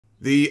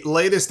The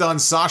latest on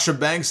Sasha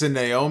Banks and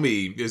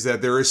Naomi is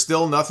that there is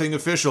still nothing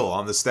official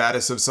on the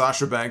status of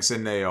Sasha Banks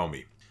and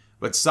Naomi.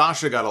 But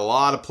Sasha got a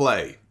lot of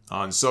play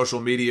on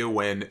social media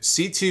when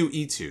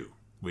C2E2,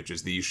 which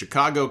is the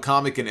Chicago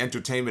Comic and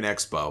Entertainment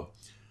Expo,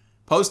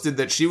 posted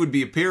that she would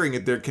be appearing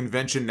at their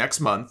convention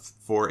next month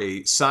for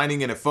a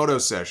signing and a photo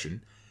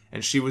session,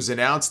 and she was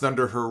announced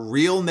under her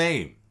real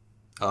name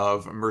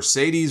of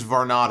Mercedes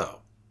Varnado.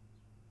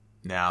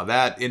 Now,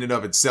 that in and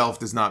of itself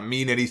does not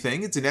mean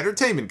anything. It's an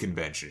entertainment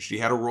convention. She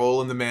had a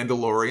role in The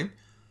Mandalorian,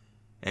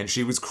 and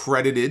she was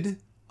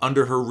credited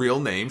under her real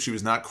name. She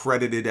was not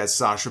credited as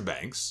Sasha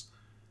Banks.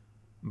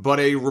 But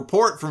a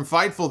report from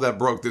Fightful that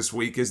broke this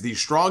week is the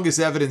strongest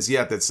evidence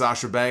yet that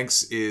Sasha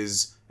Banks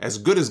is as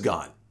good as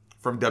gone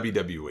from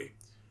WWE.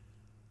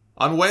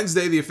 On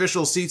Wednesday, the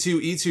official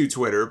C2E2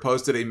 Twitter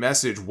posted a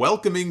message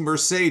welcoming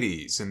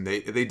Mercedes, and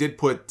they did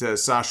put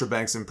Sasha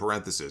Banks in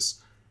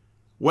parentheses.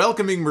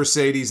 Welcoming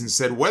Mercedes, and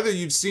said, whether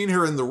you've seen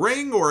her in the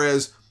ring or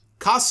as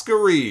Casca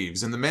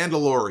Reeves in The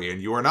Mandalorian,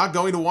 you are not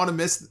going to want to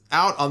miss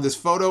out on this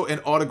photo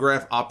and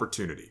autograph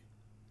opportunity.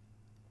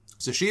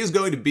 So she is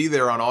going to be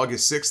there on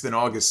August 6th and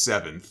August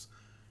 7th.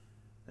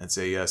 That's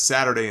a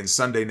Saturday and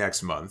Sunday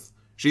next month.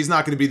 She's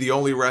not going to be the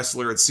only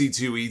wrestler at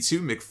C2E2.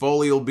 Mick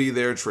Foley will be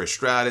there, Trish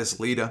Stratus,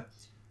 Lita.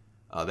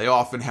 They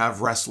often have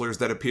wrestlers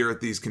that appear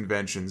at these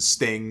conventions.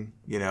 Sting,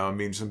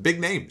 some big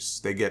names.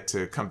 They get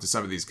to come to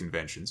some of these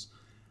conventions.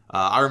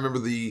 I remember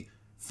the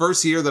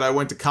first year that I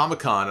went to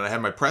Comic-Con and I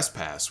had my press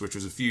pass, which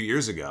was a few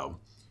years ago.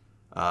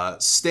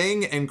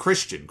 Sting and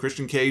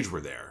Christian Cage were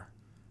there.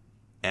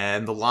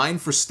 And the line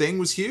for Sting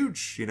was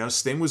huge.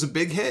 Sting was a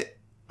big hit.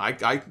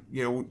 I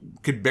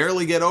could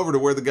barely get over to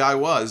where the guy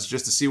was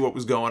just to see what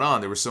was going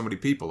on. There were so many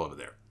people over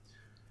there.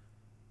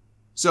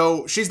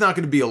 So she's not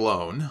going to be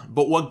alone.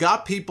 But what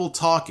got people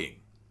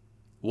talking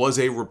was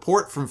a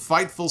report from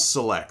Fightful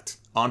Select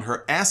on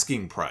her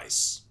asking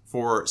price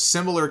for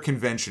similar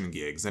convention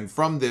gigs, and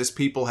from this,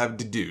 people have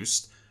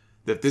deduced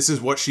that this is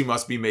what she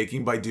must be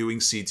making by doing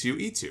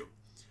C2E2.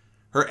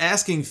 Her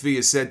asking fee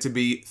is said to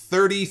be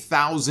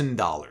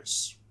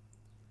 $30,000.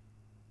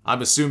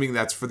 I'm assuming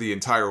that's for the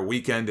entire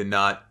weekend and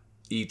not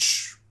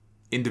each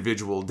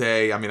individual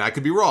day. I mean, I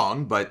could be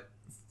wrong, but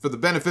for the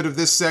benefit of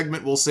this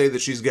segment, we'll say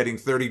that she's getting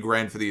 30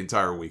 grand for the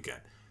entire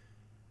weekend.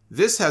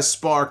 This has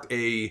sparked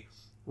a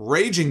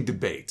raging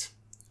debate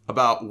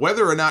about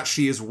whether or not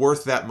she is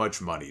worth that much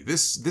money.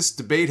 This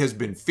debate has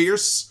been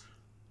fierce.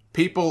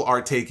 People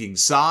are taking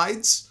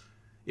sides.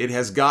 It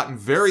has gotten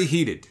very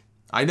heated.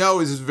 I know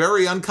this is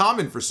very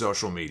uncommon for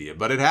social media,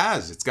 but it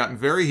has. It's gotten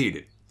very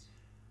heated.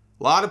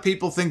 A lot of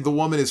people think the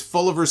woman is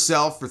full of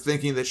herself for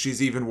thinking that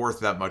she's even worth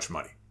that much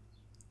money.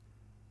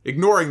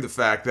 Ignoring the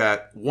fact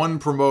that one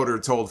promoter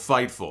told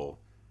Fightful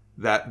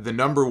that the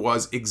number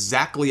was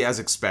exactly as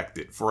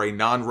expected for a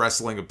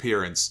non-wrestling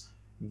appearance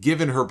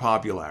given her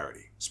popularity.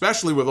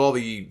 Especially with all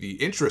the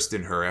interest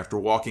in her after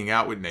walking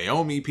out with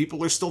Naomi,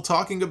 people are still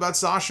talking about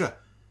Sasha.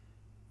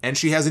 And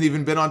she hasn't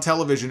even been on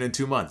television in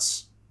 2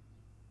 months.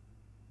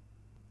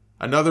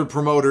 Another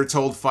promoter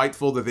told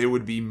Fightful that they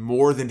would be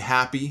more than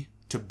happy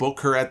to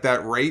book her at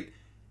that rate.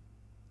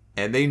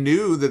 And they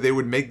knew that they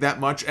would make that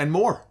much and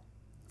more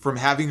from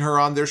having her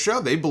on their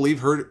show. They believe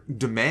her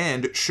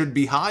demand should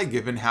be high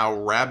given how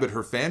rabid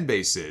her fan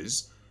base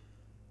is.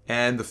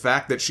 And the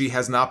fact that she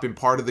has not been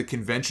part of the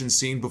convention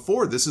scene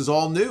before. This is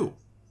all new.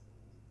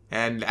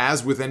 And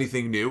as with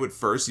anything new, at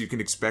first, you can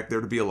expect there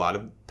to be a lot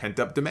of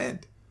pent-up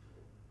demand.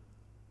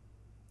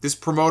 This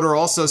promoter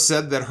also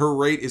said that her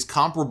rate is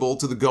comparable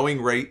to the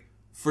going rate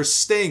for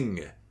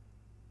Sting,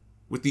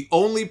 with the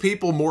only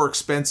people more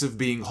expensive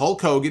being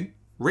Hulk Hogan,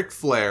 Ric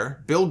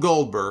Flair, Bill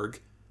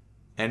Goldberg,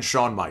 and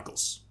Shawn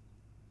Michaels.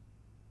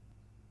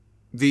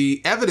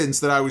 The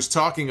evidence that I was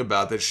talking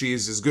about that she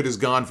is as good as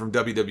gone from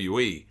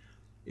WWE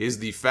is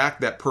the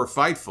fact that per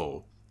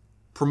Fightful,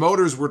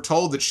 promoters were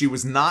told that she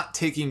was not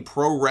taking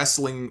pro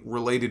wrestling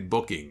related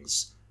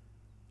bookings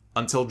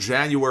until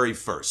January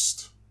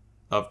 1st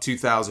of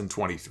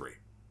 2023.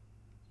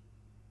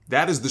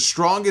 That is the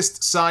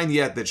strongest sign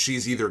yet that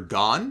she's either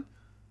gone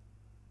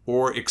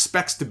or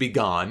expects to be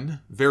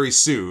gone very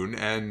soon,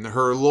 and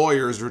her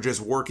lawyers are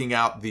just working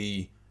out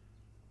the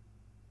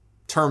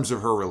terms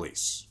of her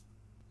release.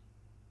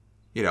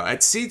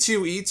 At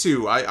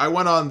C2E2, I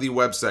went on the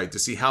website to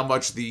see how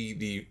much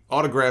the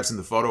autographs and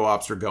the photo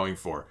ops are going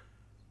for.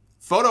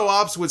 Photo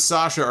ops with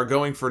Sasha are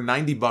going for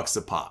 $90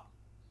 a pop.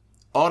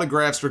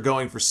 Autographs are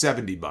going for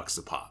 $70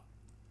 a pop.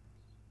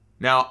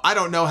 Now, I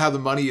don't know how the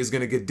money is going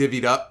to get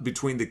divvied up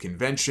between the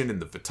convention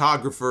and the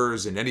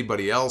photographers and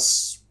anybody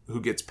else who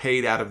gets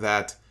paid out of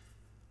that.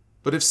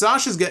 But if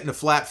Sasha's getting a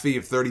flat fee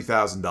of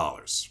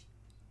 $30,000,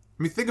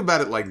 think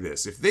about it like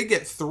this. If they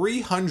get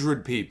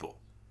 300 people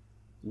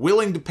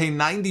willing to pay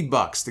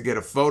 $90 to get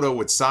a photo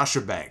with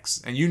Sasha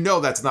Banks, and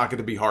that's not going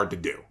to be hard to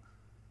do,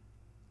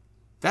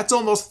 that's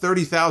almost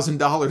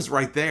 $30,000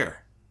 right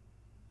there.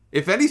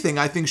 If anything,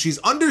 I think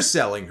she's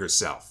underselling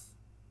herself.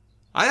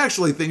 I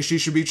actually think she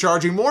should be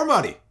charging more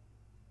money.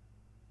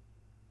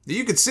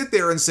 You could sit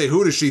there and say,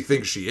 who does she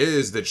think she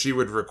is that she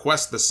would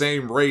request the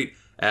same rate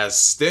as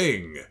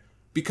Sting?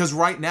 Because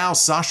right now,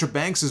 Sasha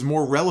Banks is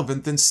more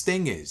relevant than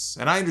Sting is.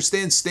 And I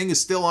understand Sting is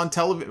still on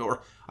television,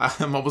 or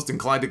I'm almost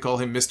inclined to call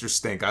him Mr.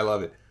 Stink. I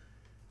love it.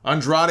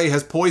 Andrade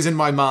has poisoned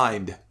my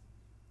mind.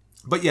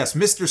 But yes,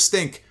 Mr.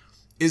 Stink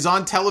is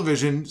on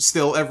television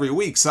still every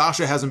week.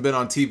 Sasha hasn't been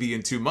on TV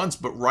in 2 months,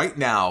 but right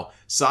now,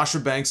 Sasha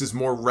Banks is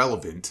more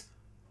relevant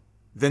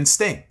than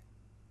Sting.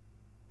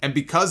 And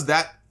because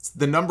that's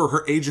the number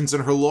her agents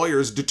and her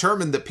lawyers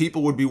determined that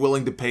people would be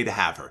willing to pay to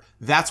have her.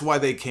 That's why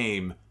they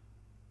came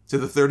to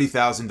the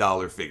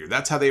 $30,000 figure.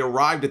 That's how they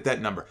arrived at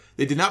that number.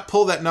 They did not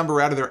pull that number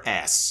out of their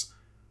ass.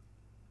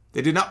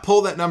 They did not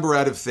pull that number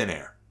out of thin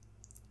air.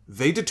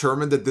 They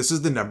determined that this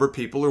is the number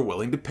people are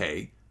willing to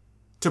pay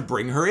to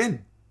bring her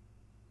in.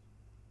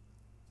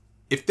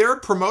 If there are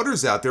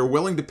promoters out there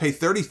willing to pay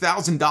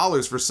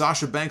 $30,000 for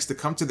Sasha Banks to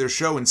come to their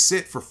show and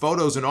sit for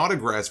photos and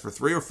autographs for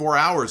 3 or 4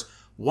 hours,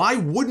 why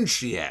wouldn't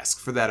she ask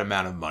for that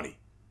amount of money?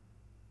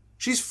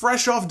 She's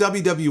fresh off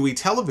WWE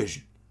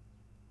television.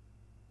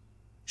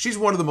 She's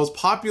one of the most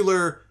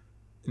popular,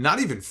 not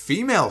even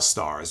female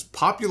stars,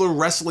 popular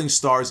wrestling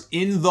stars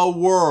in the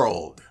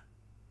world.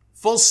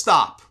 Full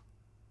stop.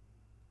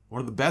 One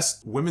of the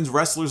best women's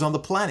wrestlers on the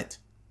planet.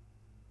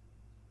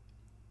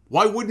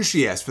 Why wouldn't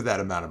she ask for that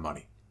amount of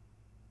money?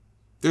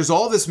 There's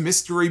all this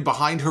mystery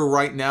behind her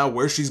right now,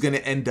 where she's going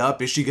to end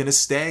up. Is she going to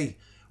stay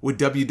with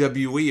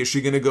WWE? Is she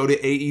going to go to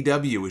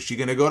AEW? Is she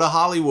going to go to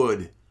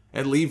Hollywood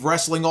and leave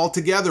wrestling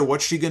altogether?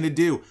 What's she going to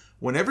do?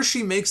 Whenever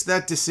she makes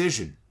that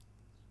decision,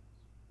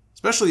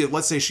 especially if,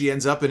 let's say, she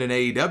ends up in an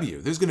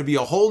AEW, there's going to be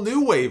a whole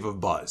new wave of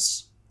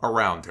buzz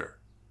around her.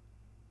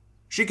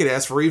 She could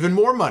ask for even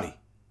more money.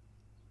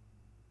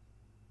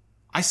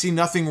 I see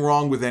nothing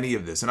wrong with any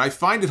of this, and I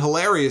find it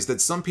hilarious that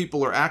some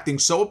people are acting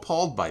so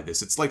appalled by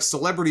this. It's like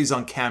celebrities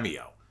on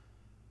Cameo.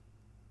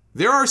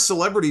 There are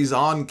celebrities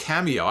on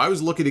Cameo. I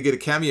was looking to get a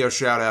Cameo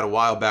shout-out a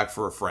while back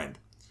for a friend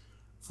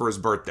for his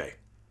birthday.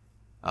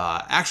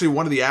 Actually,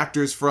 one of the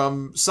actors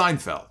from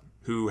Seinfeld,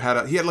 who had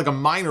like a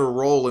minor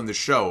role in the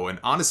show, and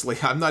honestly,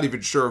 I'm not even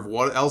sure of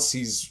what else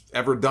he's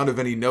ever done of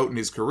any note in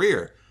his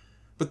career.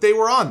 But they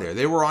were on there.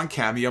 They were on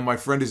Cameo. My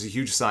friend is a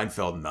huge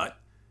Seinfeld nut.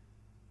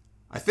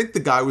 I think the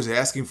guy was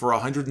asking for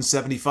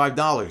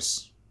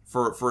 $175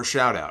 for a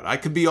shout-out. I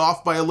could be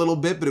off by a little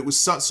bit, but it was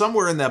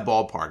somewhere in that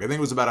ballpark. I think it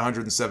was about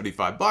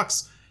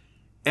 $175.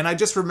 And I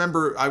just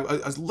remember, I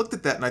looked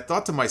at that and I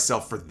thought to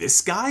myself, for this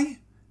guy?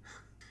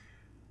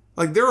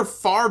 Like, there are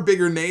far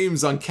bigger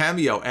names on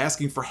Cameo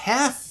asking for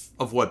half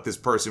of what this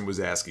person was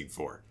asking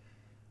for.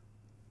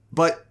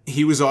 But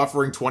he was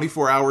offering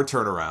 24-hour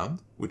turnaround,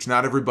 which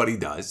not everybody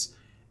does.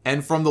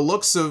 And from the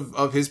looks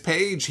of his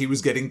page, he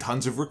was getting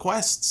tons of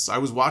requests. I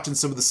was watching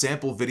some of the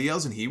sample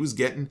videos, and he was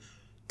getting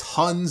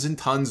tons and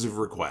tons of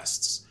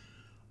requests.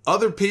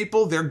 Other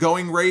people, their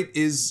going rate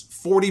is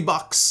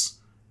 $40.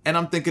 And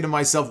I'm thinking to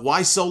myself,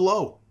 why so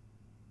low?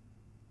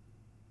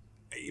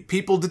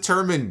 People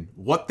determine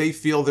what they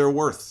feel they're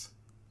worth.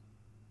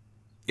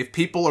 If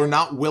people are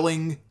not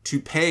willing to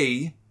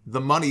pay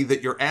the money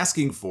that you're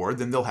asking for,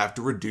 then they'll have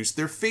to reduce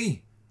their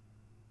fee.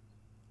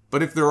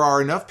 But if there are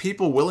enough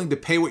people willing to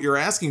pay what you're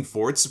asking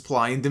for, it's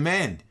supply and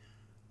demand.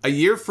 A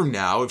year from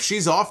now, if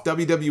she's off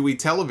WWE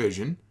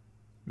television,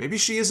 maybe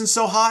she isn't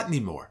so hot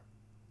anymore.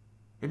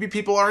 Maybe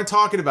people aren't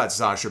talking about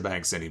Sasha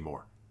Banks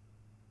anymore.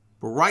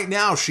 But right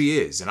now, she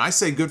is, and I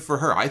say good for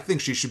her. I think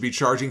she should be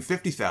charging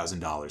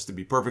 $50,000, to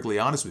be perfectly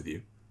honest with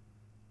you.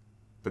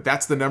 But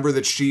that's the number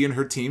that she and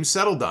her team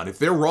settled on. If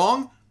they're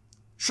wrong,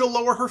 she'll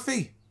lower her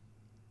fee.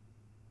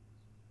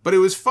 But it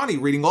was funny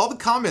reading all the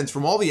comments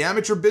from all the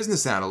amateur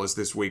business analysts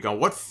this week on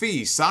what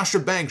fee Sasha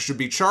Banks should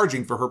be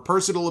charging for her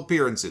personal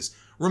appearances.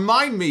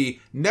 Remind me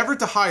never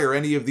to hire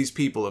any of these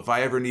people if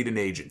I ever need an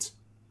agent.